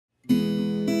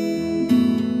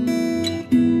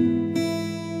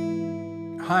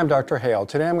Hi, I'm Dr. Hale.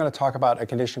 Today I'm going to talk about a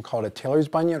condition called a Tailors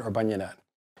bunion or bunionette.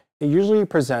 It usually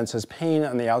presents as pain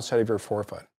on the outside of your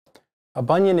forefoot. A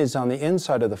bunion is on the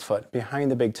inside of the foot behind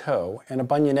the big toe, and a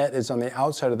bunionette is on the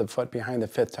outside of the foot behind the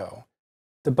fifth toe.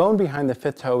 The bone behind the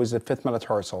fifth toe is the fifth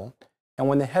metatarsal, and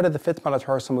when the head of the fifth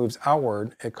metatarsal moves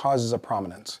outward, it causes a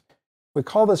prominence. We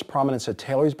call this prominence a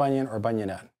Tailors bunion or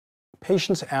bunionette.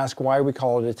 Patients ask why we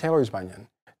call it a Tailors bunion.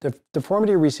 The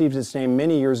deformity received its name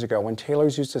many years ago when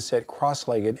tailors used to sit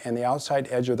cross-legged and the outside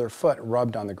edge of their foot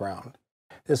rubbed on the ground.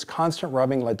 This constant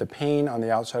rubbing led to pain on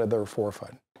the outside of their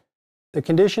forefoot. The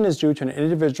condition is due to an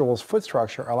individual's foot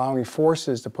structure allowing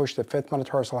forces to push the fifth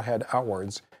metatarsal head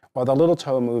outwards while the little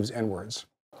toe moves inwards.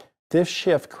 This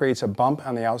shift creates a bump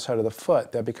on the outside of the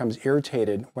foot that becomes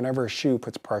irritated whenever a shoe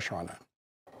puts pressure on it.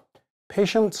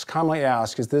 Patients commonly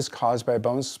ask, is this caused by a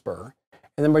bone spur?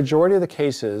 In the majority of the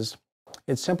cases,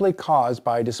 it's simply caused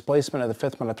by displacement of the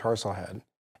fifth metatarsal head.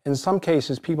 In some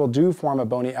cases, people do form a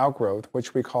bony outgrowth,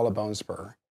 which we call a bone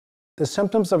spur. The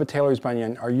symptoms of a Tailors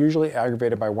bunion are usually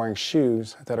aggravated by wearing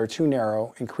shoes that are too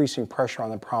narrow, increasing pressure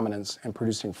on the prominence and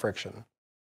producing friction.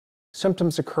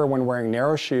 Symptoms occur when wearing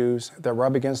narrow shoes that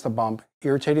rub against the bump,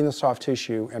 irritating the soft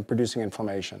tissue and producing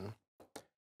inflammation.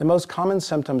 The most common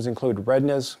symptoms include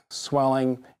redness,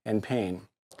 swelling, and pain.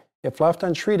 If left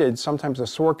untreated, sometimes a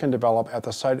sore can develop at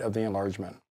the site of the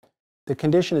enlargement. The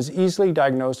condition is easily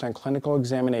diagnosed on clinical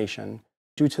examination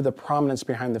due to the prominence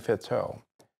behind the fifth toe.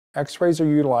 X-rays are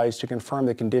utilized to confirm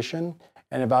the condition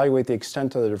and evaluate the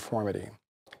extent of the deformity.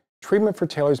 Treatment for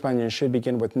Tailors bunion should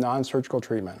begin with non-surgical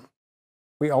treatment.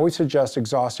 We always suggest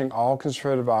exhausting all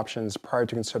conservative options prior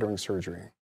to considering surgery.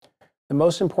 The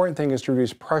most important thing is to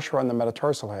reduce pressure on the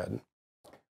metatarsal head.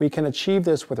 We can achieve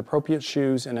this with appropriate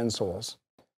shoes and insoles.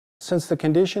 Since the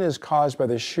condition is caused by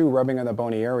the shoe rubbing on the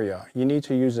bony area, you need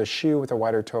to use a shoe with a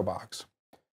wider toe box.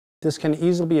 This can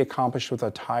easily be accomplished with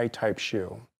a tie-type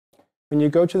shoe. When you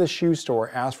go to the shoe store,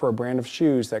 ask for a brand of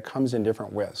shoes that comes in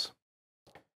different widths.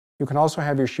 You can also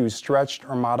have your shoes stretched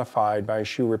or modified by a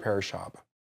shoe repair shop.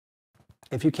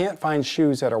 If you can't find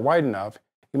shoes that are wide enough,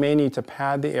 you may need to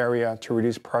pad the area to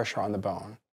reduce pressure on the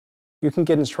bone. You can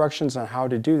get instructions on how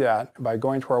to do that by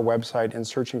going to our website and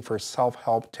searching for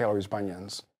self-help Tailors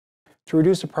bunions. To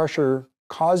reduce the pressure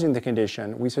causing the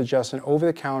condition, we suggest an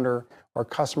over-the-counter or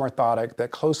custom orthotic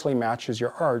that closely matches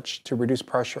your arch to reduce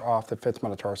pressure off the fifth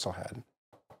metatarsal head.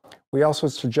 We also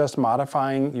suggest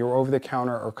modifying your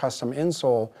over-the-counter or custom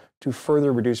insole to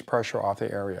further reduce pressure off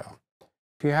the area.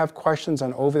 If you have questions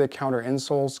on over-the-counter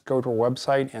insoles, go to our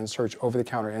website and search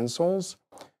over-the-counter insoles.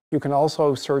 You can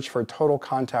also search for total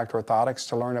contact orthotics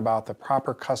to learn about the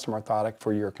proper custom orthotic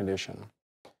for your condition.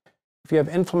 If you have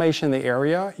inflammation in the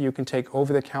area, you can take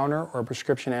over-the-counter or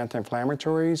prescription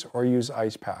anti-inflammatories or use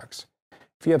ice packs.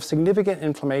 If you have significant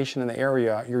inflammation in the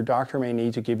area, your doctor may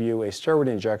need to give you a steroid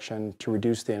injection to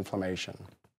reduce the inflammation.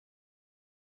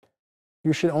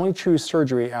 You should only choose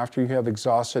surgery after you have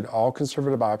exhausted all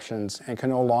conservative options and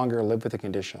can no longer live with the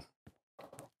condition.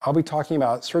 I'll be talking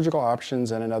about surgical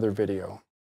options in another video.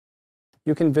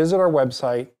 You can visit our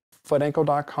website,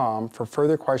 footankle.com, for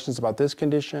further questions about this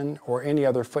condition or any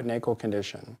other foot and ankle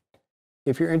condition.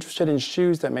 If you're interested in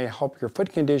shoes that may help your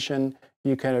foot condition,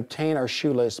 you can obtain our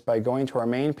shoe list by going to our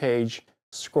main page,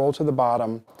 scroll to the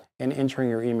bottom, and entering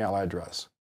your email address.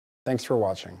 Thanks for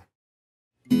watching.